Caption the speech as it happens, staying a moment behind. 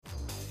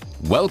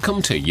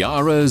Welcome to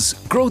Yara's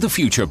Grow the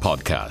Future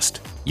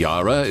podcast.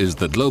 Yara is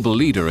the global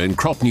leader in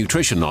crop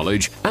nutrition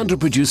knowledge and a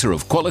producer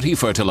of quality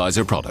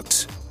fertiliser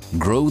products.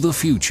 Grow the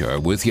future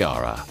with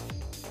Yara.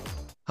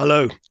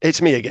 Hello,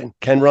 it's me again,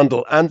 Ken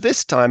Rundle, and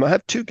this time I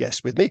have two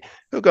guests with me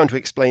who are going to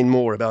explain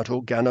more about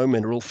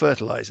organo-mineral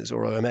fertilisers,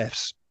 or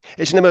OMFs.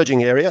 It's an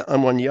emerging area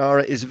and one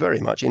Yara is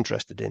very much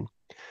interested in.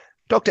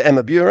 Dr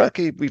Emma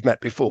Burak, we've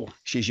met before.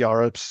 She's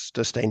Yara's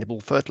Sustainable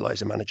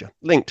Fertiliser Manager,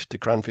 linked to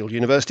Cranfield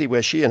University,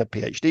 where she and a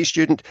PhD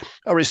student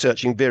are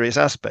researching various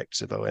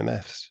aspects of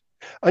OMFs.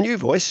 A new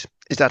voice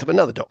is that of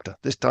another doctor,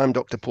 this time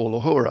Dr Paul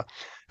O'Hora,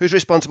 who's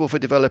responsible for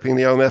developing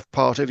the OMF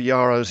part of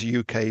Yara's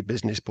UK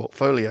business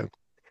portfolio.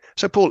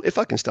 So Paul, if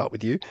I can start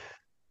with you,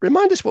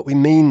 remind us what we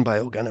mean by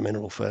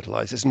organo-mineral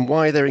fertilisers and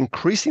why they're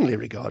increasingly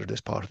regarded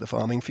as part of the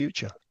farming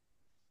future.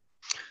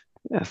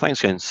 Yeah,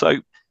 thanks, Ken.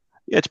 So,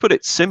 to put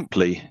it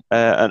simply,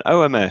 an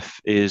OMF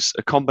is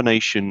a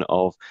combination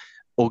of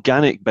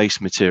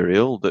organic-based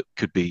material that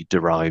could be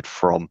derived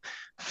from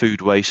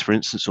food waste, for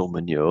instance, or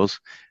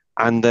manures.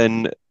 And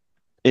then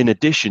in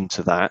addition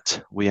to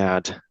that, we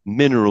add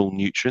mineral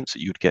nutrients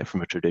that you'd get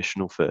from a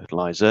traditional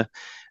fertiliser,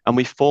 and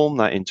we form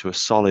that into a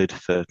solid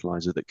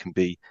fertiliser that can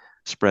be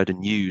spread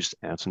and used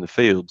out in the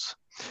fields.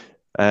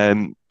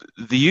 The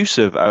use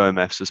of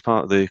OMFs as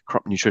part of the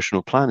crop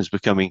nutritional plan is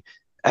becoming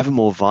ever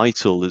more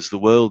vital as the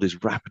world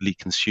is rapidly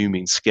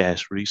consuming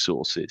scarce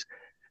resources.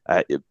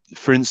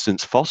 For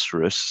instance,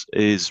 phosphorus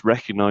is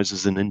recognised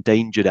as an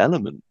endangered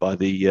element by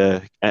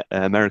the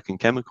American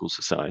Chemical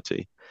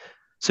Society.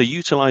 So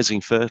utilising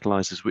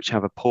fertilisers which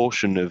have a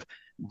portion of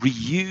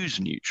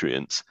reused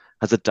nutrients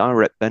has a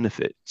direct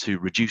benefit to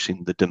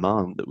reducing the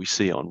demand that we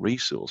see on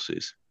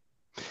resources.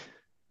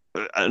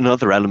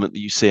 Another element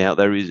that you see out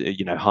there is,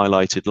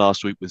 highlighted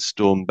last week with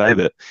Storm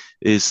Babbitt,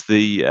 is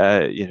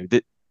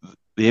the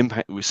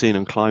impact that we're seeing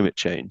on climate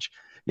change.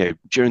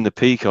 During the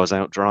peak, I was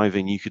out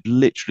driving, you could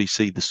literally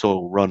see the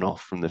soil run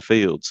off from the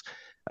fields.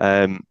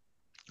 And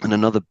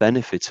another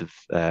benefit of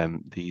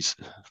these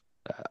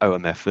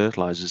OMF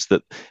fertilizers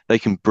that they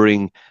can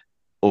bring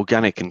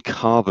organic and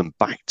carbon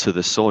back to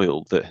the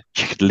soil that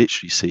you could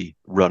literally see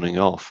running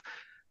off.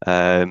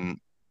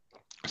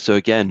 So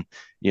again,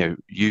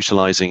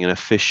 utilizing an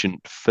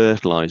efficient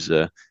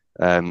fertilizer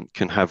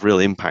can have real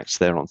impacts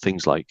there on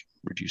things like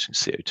reducing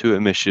CO2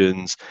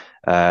 emissions,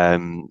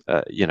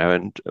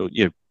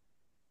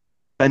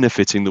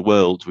 benefiting the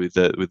world with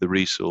the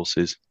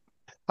resources.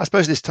 I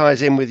suppose this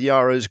ties in with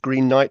Yara's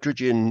green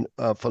nitrogen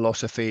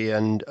philosophy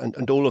and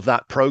all of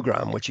that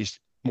program, which is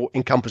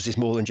encompasses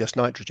more than just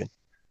nitrogen.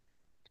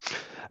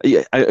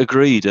 Yeah,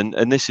 agreed.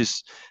 And this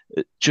is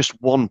just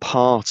one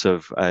part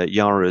of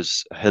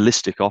Yara's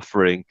holistic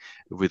offering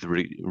with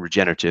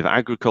regenerative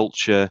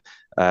agriculture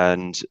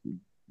and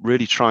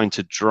really trying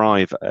to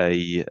drive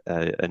a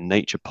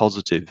nature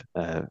positive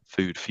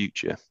food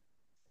future.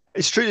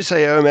 It's true to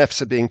say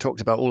OMFs are being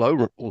talked about all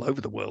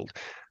over the world.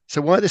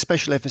 So why the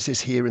special emphasis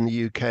here in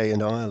the UK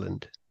and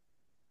Ireland?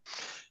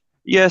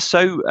 Yeah,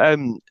 so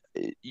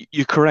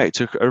you're correct.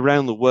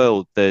 Around the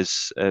world,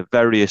 there's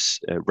various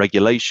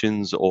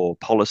regulations or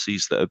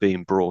policies that are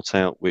being brought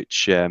out,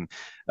 which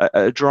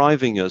are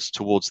driving us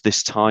towards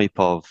this type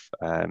of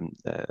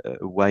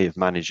way of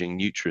managing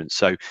nutrients.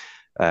 So,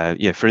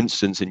 for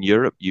instance, in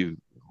Europe, you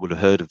would have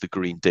heard of the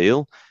Green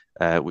Deal,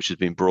 which has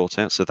been brought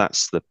out. So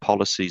that's the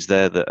policies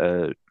there that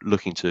are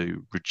looking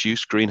to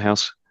reduce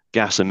greenhouse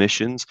gas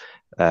emissions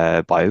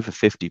by over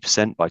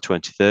 50% by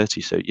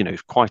 2030. So,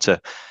 quite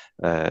a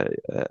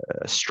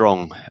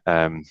strong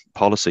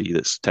policy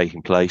that's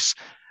taking place.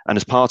 And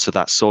as part of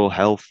that, soil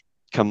health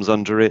comes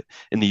under it.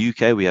 In the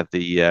UK, we have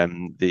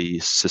the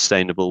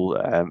sustainable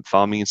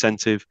farming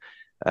incentive.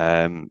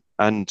 And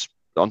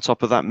on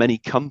top of that, many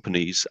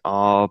companies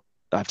have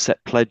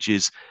set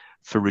pledges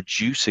for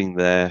reducing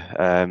their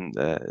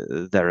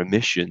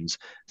emissions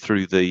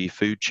through the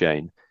food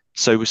chain.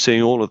 So we're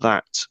seeing all of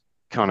that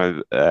kind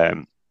of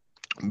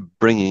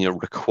bringing a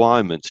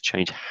requirement to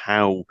change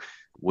how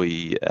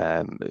we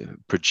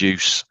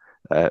produce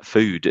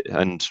food.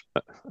 And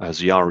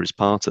as Yara is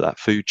part of that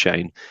food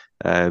chain,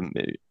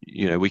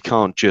 we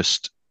can't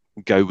just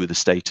go with the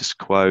status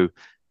quo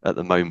at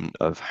the moment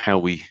of how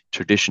we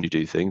traditionally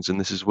do things. And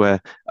this is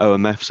where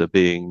OMFs are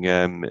being,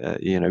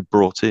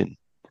 brought in.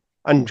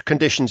 And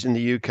conditions in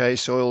the UK,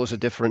 soils are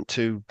different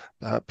to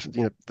perhaps,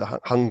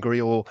 Hungary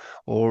or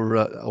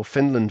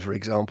Finland, for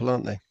example,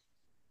 aren't they?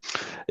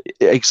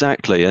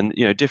 Exactly, and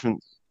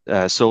different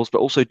soils, but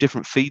also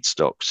different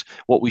feedstocks.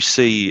 What we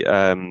see,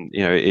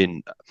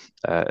 in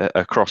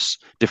across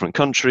different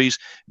countries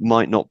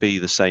might not be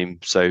the same.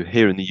 So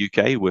here in the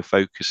UK, we're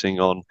focusing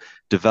on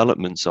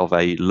developments of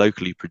a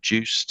locally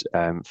produced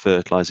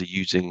fertilizer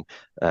using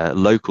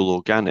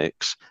local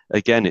organics.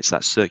 Again, it's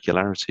that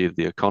circularity of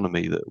the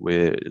economy that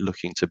we're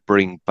looking to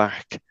bring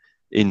back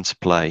into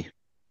play.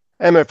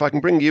 Emma, if I can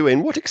bring you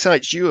in, what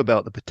excites you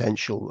about the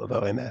potential of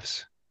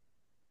OMFs?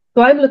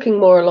 So I'm looking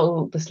more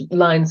along the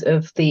lines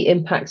of the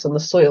impacts on the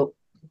soil.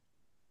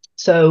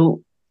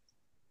 So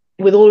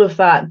with all of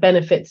that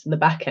benefits in the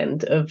back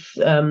end of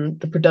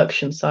the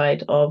production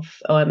side of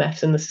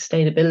OMFs and the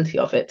sustainability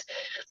of it,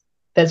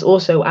 there's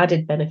also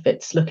added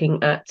benefits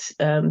looking at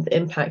the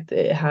impact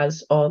that it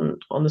has on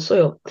the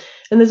soil.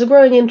 And there's a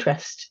growing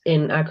interest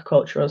in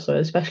agriculture on soil,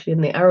 especially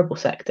in the arable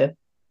sector.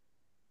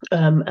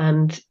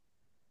 And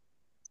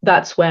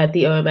that's where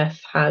the OMF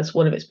has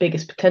one of its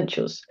biggest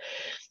potentials,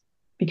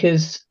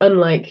 because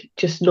unlike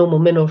just normal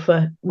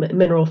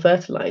mineral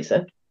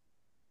fertilizer,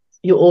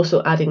 you're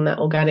also adding that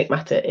organic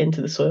matter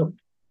into the soil.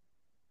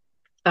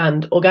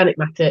 And organic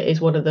matter is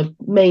one of the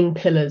main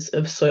pillars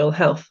of soil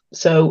health.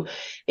 So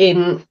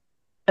in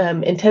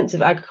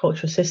intensive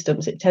agricultural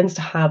systems, it tends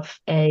to have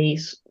a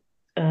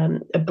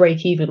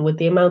break even with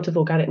the amount of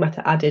organic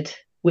matter added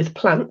with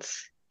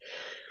plants.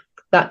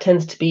 That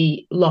tends to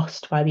be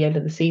lost by the end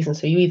of the season.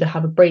 So you either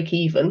have a break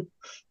even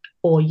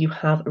or you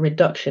have a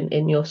reduction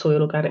in your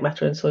soil organic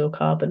matter and soil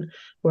carbon,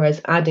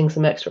 whereas adding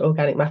some extra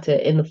organic matter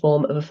in the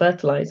form of a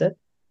fertilizer,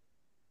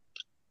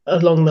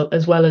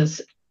 as well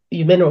as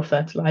your mineral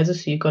fertilizer,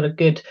 so you've got a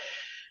good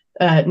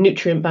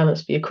nutrient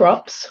balance for your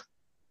crops,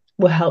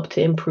 will help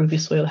to improve your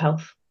soil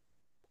health.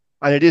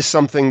 And it is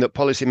something that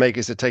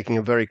policymakers are taking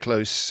a very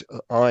close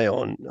eye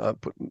on,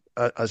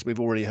 as we've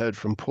already heard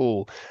from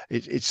Paul.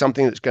 It's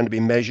something that's going to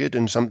be measured,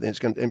 and something that's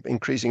going to,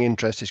 increasing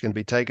interest is going to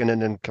be taken,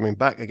 and then coming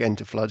back again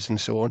to floods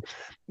and so on.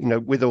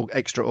 With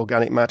extra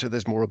organic matter,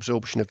 there's more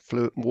absorption of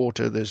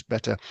water. There's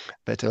better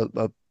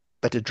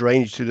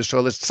drainage through the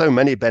soil. There's so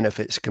many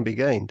benefits can be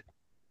gained.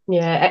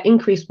 Yeah,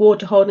 increased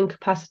water holding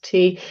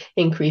capacity,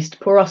 increased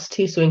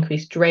porosity, so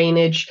increased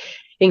drainage,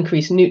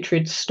 increased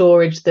nutrient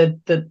storage.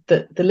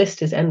 The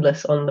list is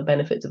endless on the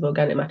benefits of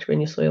organic matter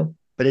in your soil.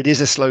 But it is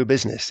a slow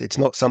business. It's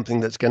not something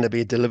that's going to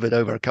be delivered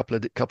over a couple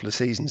of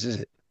seasons,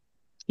 is it?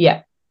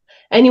 Yeah.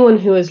 Anyone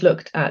who has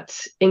looked at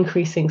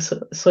increasing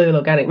soil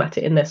organic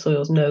matter in their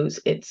soils knows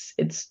it's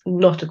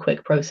not a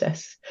quick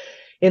process.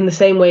 In the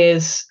same way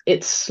as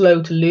it's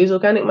slow to lose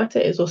organic matter,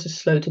 it's also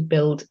slow to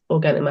build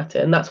organic matter.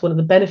 And that's one of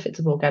the benefits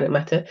of organic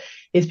matter,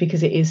 is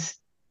because it is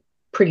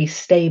pretty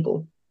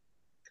stable.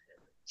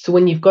 So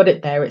when you've got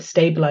it there, it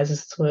stabilizes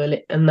the soil,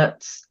 and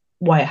that's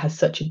why it has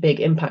such a big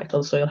impact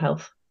on soil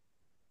health.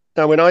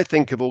 Now, when I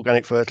think of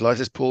organic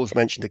fertilizers, Paul's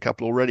mentioned a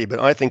couple already, but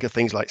I think of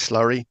things like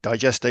slurry,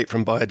 digestate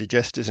from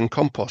biodigesters, and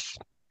compost.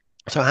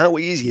 So how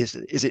easy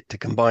is it to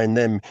combine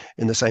them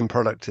in the same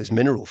product as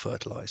mineral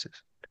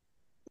fertilizers?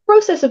 The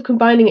process of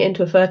combining it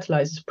into a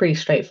fertilizer is pretty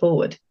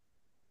straightforward.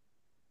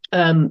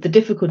 The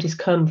difficulties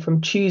come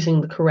from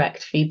choosing the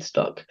correct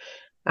feedstock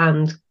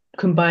and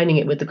combining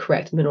it with the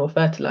correct mineral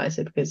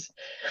fertilizer, because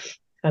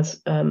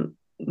as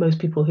most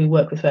people who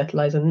work with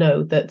fertilizer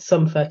know, that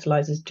some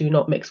fertilizers do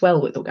not mix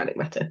well with organic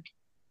matter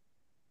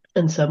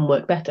and some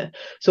work better.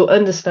 So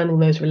understanding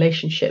those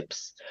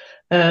relationships.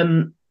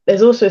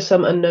 There's also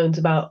some unknowns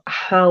about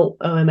how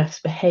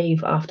OMFs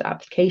behave after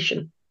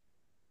application.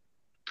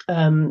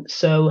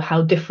 So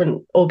how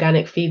different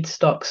organic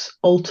feedstocks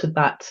alter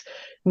that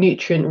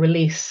nutrient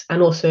release,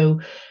 and also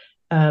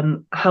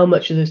how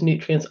much of those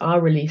nutrients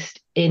are released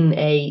in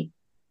a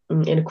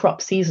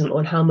crop season,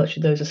 or how much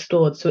of those are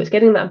stored. So it's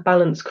getting that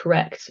balance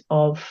correct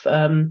of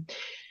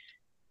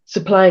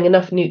supplying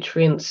enough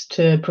nutrients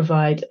to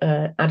provide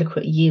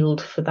adequate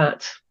yield for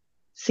that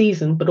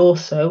season, but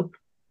also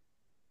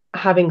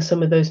having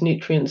some of those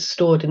nutrients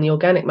stored in the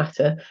organic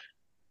matter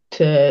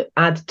to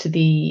add to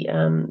the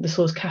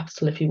soil's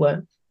capital, if you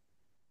were.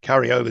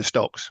 Carry over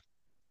stocks.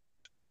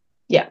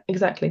 Yeah,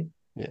 exactly.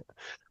 Yeah.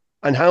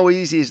 And how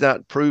easy is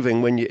that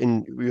proving when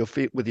you're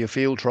with your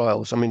field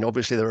trials? I mean,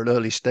 obviously they're at an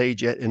early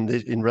stage yet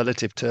in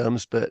relative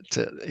terms, but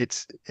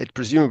it's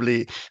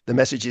presumably the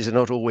messages are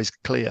not always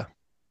clear.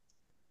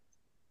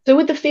 So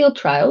with the field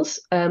trials,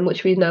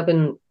 which we've now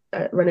been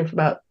running for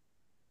about,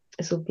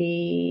 this will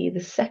be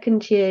the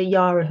second year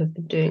Yara have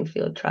been doing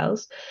field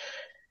trials,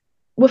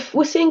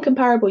 we're seeing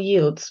comparable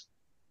yields.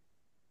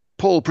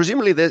 Paul,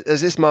 presumably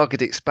as this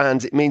market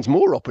expands, it means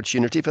more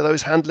opportunity for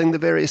those handling the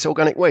various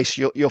organic waste,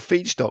 your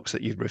feedstocks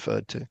that you've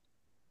referred to.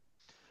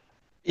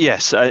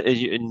 Yes,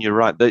 and you're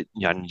right.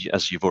 And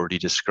as you've already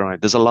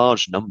described, there's a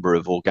large number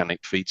of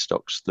organic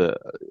feedstocks that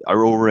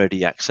are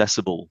already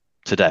accessible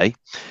today,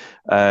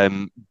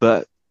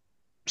 but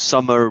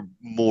some are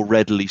more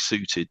readily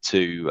suited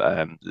to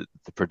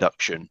the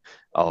production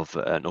of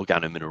an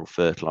organo-mineral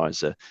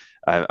fertilizer.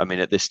 I mean,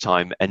 at this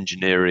time,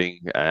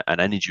 engineering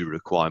and energy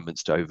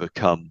requirements to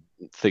overcome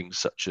things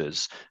such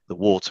as the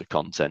water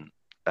content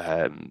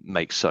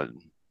makes some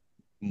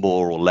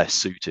more or less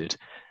suited.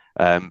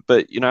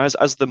 But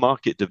as the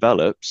market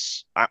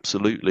develops,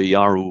 absolutely,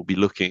 Yara will be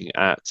looking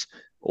at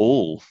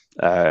all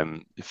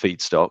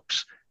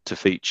feedstocks to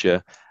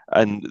feature,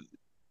 and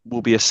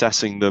we'll be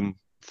assessing them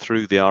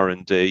through the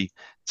R&D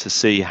to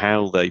see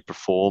how they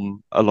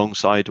perform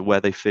alongside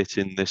where they fit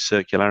in this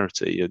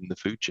circularity in the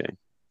food chain.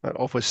 That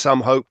offers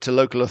some hope to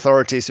local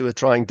authorities who are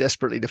trying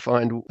desperately to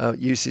find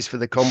uses for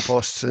the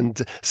composts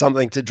and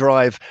something to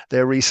drive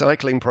their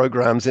recycling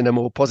programs in a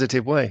more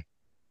positive way.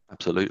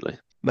 Absolutely.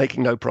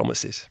 Making no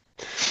promises.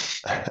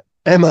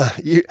 Emma,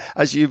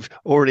 as you've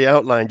already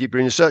outlined, you've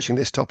been researching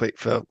this topic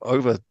for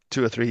over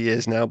 2 or 3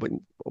 years now, but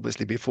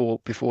obviously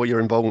before your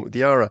involvement with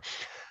Yara,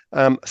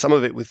 some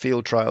of it with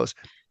field trials.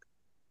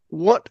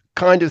 What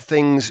kind of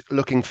things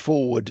looking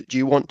forward do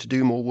you want to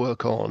do more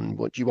work on?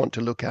 What do you want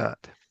to look at?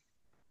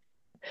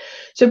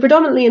 So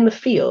predominantly in the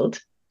field,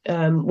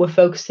 we're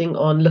focusing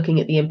on looking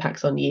at the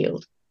impacts on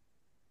yield.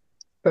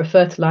 For a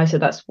fertilizer,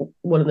 that's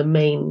one of the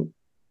main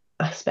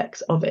aspects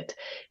of it.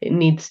 It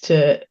needs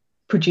to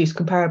produce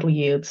comparable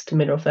yields to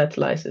mineral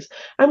fertilizers,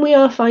 and we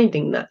are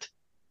finding that.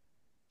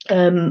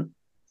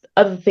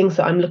 Other things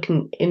that I'm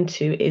looking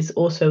into is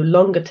also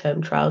longer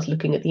term trials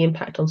looking at the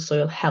impact on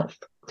soil health,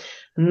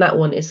 and that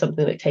one is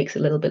something that takes a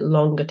little bit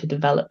longer to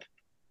develop.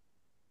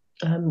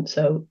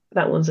 So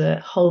that one's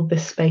a hold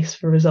this space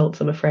for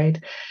results, I'm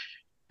afraid.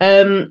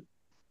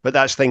 But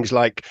that's things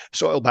like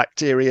soil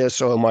bacteria,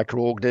 soil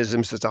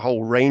microorganisms. There's a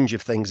whole range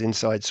of things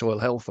inside soil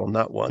health on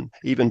that one,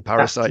 even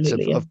parasites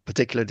of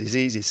particular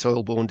diseases,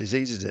 soil-borne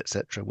diseases,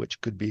 etc., which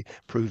could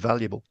prove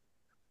valuable.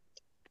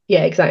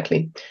 Yeah,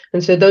 exactly.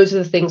 And so those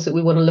are the things that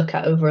we want to look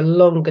at over a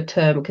longer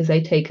term, because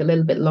they take a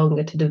little bit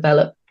longer to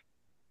develop,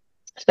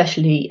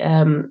 especially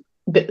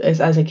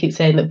as I keep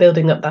saying, that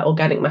building up that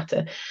organic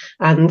matter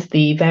and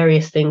the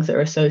various things that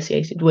are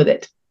associated with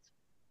it.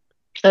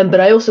 But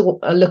I also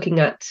are looking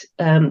at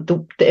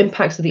the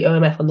impacts of the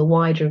OMF on the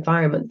wider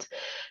environment.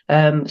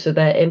 So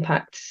their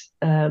impacts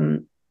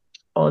on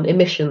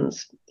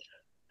emissions,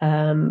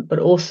 but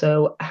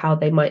also how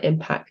they might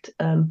impact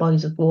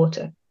bodies of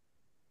water.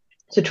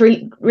 So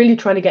really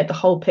trying to get the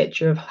whole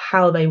picture of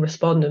how they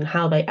respond and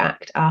how they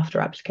act after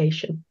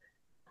application.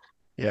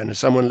 Yeah, and as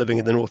someone living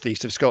in the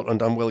northeast of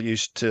Scotland, I'm well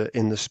used to,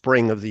 in the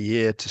spring of the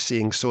year, to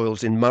seeing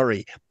soils in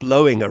Murray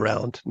blowing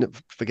around.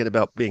 Forget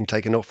about being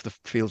taken off the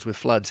fields with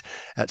floods.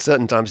 At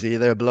certain times of the year,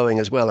 they're blowing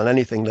as well, and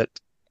anything that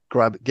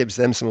gives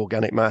them some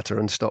organic matter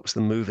and stops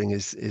them moving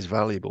is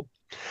valuable.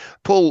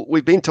 Paul,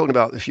 we've been talking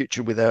about the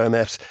future with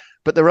OMFs,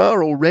 but there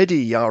are already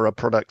Yara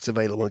products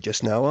available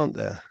just now, aren't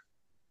there?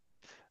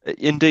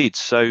 Indeed.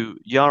 So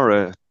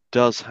Yara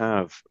does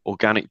have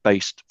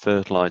organic-based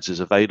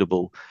fertilizers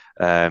available.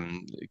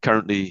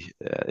 Currently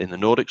in the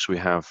Nordics, we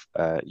have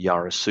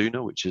Yara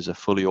Suna, which is a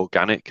fully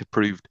organic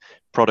approved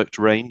product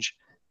range.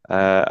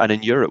 And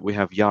in Europe, we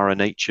have Yara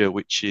Nature,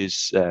 which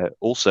is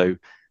also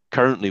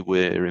currently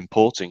we're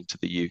importing to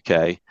the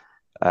UK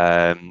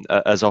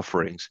as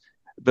offerings.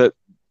 But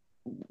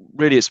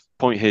really, it's a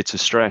point here to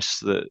stress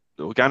that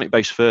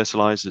organic-based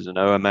fertilizers and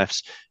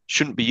OMFs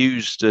shouldn't be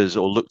used as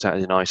or looked at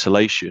in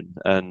isolation.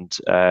 And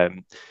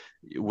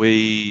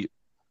you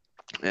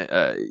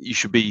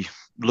should be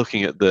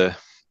looking at the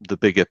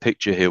bigger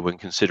picture here when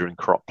considering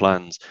crop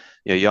plans.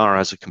 Yara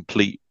has a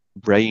complete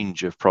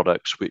range of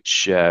products,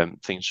 which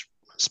things,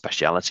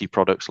 specialty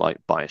products like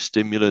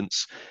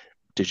biostimulants,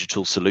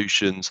 digital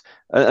solutions,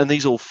 and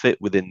these all fit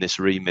within this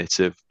remit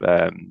of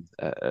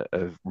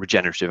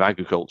regenerative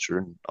agriculture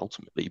and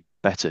ultimately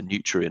better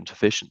nutrient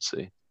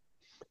efficiency.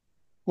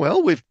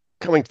 Well, we've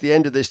coming to the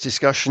end of this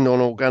discussion on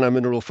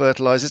organo-mineral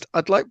fertilizers.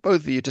 I'd like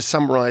both of you to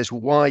summarize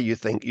why you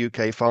think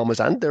UK farmers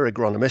and their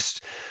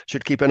agronomists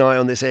should keep an eye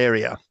on this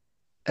area.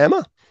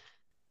 Emma?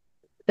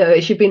 So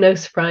it should be no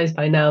surprise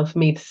by now for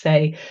me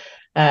to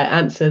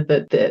answer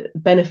that the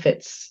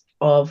benefits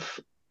of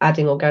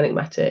adding organic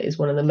matter is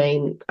one of the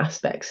main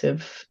aspects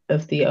of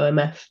the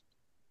OMF,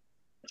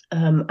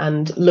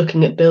 and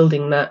looking at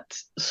building that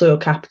soil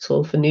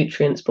capital for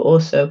nutrients, but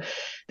also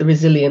the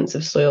resilience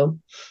of soil.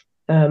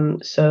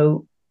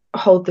 So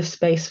hold the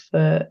space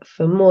for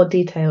more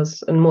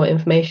details and more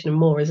information and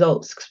more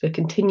results, because we're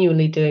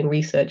continually doing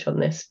research on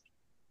this.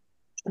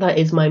 That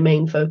is my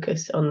main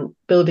focus, on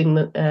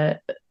building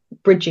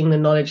bridging the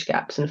knowledge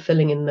gaps and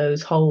filling in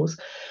those holes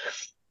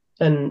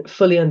and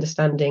fully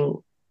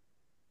understanding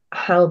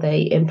how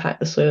they impact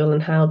the soil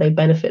and how they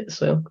benefit the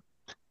soil.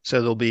 So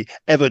there'll be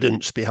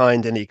evidence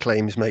behind any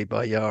claims made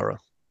by Yara.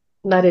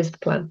 That is the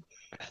plan.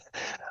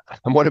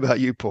 And what about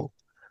you, Paul?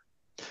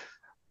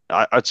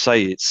 I'd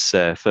say it's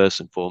first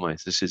and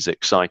foremost, this is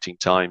exciting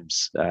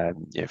times.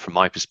 From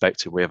my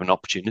perspective, we have an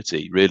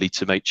opportunity really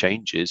to make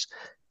changes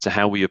to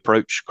how we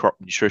approach crop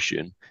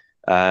nutrition,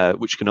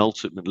 which can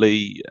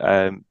ultimately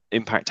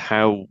impact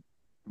how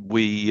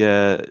we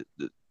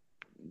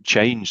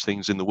change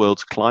things in the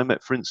world's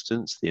climate, for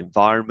instance, the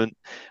environment,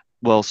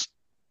 whilst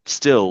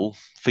still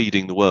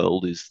feeding the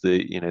world is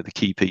the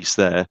key piece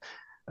there.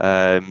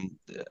 And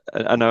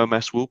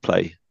OMS will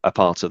play a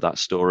part of that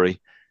story.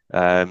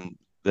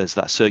 There's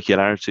that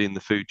circularity in the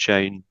food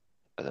chain,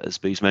 as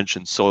Bees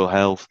mentioned, soil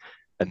health,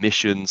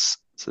 emissions.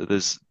 So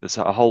there's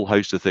a whole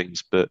host of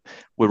things, but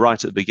we're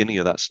right at the beginning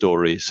of that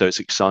story. So it's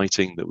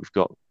exciting that we've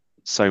got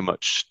so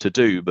much to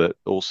do, but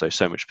also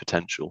so much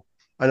potential.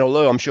 And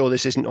although I'm sure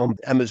this isn't on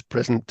Emma's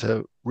present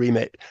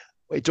remit,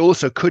 it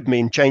also could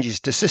mean changes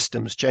to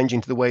systems,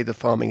 changing to the way the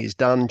farming is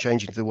done,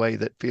 changing to the way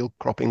that field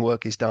cropping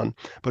work is done.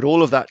 But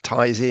all of that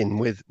ties in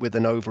with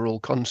an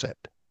overall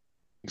concept.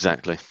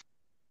 Exactly.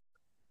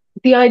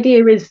 The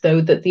idea is,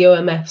 though, that the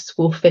OMFs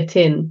will fit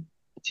in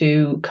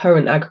to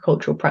current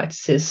agricultural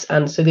practices,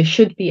 and so they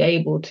should be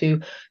able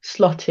to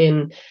slot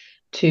in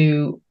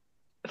to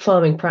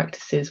farming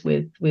practices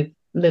with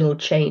little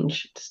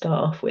change to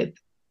start off with.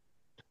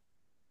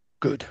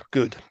 Good.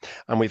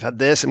 And we've had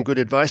there some good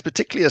advice,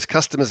 particularly as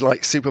customers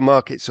like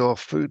supermarkets or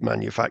food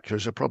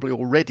manufacturers are probably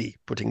already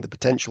putting the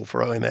potential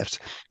for OMFs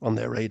on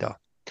their radar.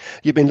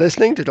 You've been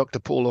listening to Dr.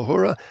 Paul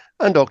Uhura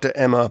and Dr.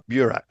 Emma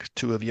Burak,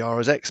 two of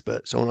Yara's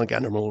experts on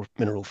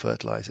organo-mineral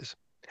fertilizers.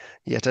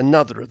 Yet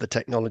another of the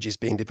technologies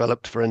being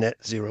developed for a net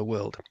zero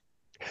world.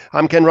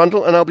 I'm Ken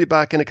Rundle, and I'll be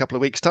back in a couple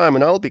of weeks' time,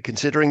 and I'll be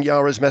considering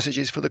Yara's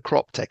messages for the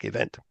Crop Tech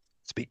event.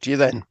 Speak to you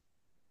then.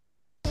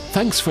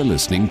 Thanks for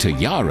listening to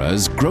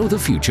Yara's Grow the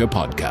Future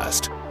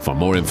podcast. For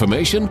more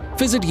information,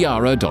 visit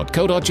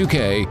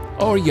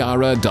yara.co.uk or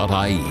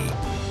yara.ie.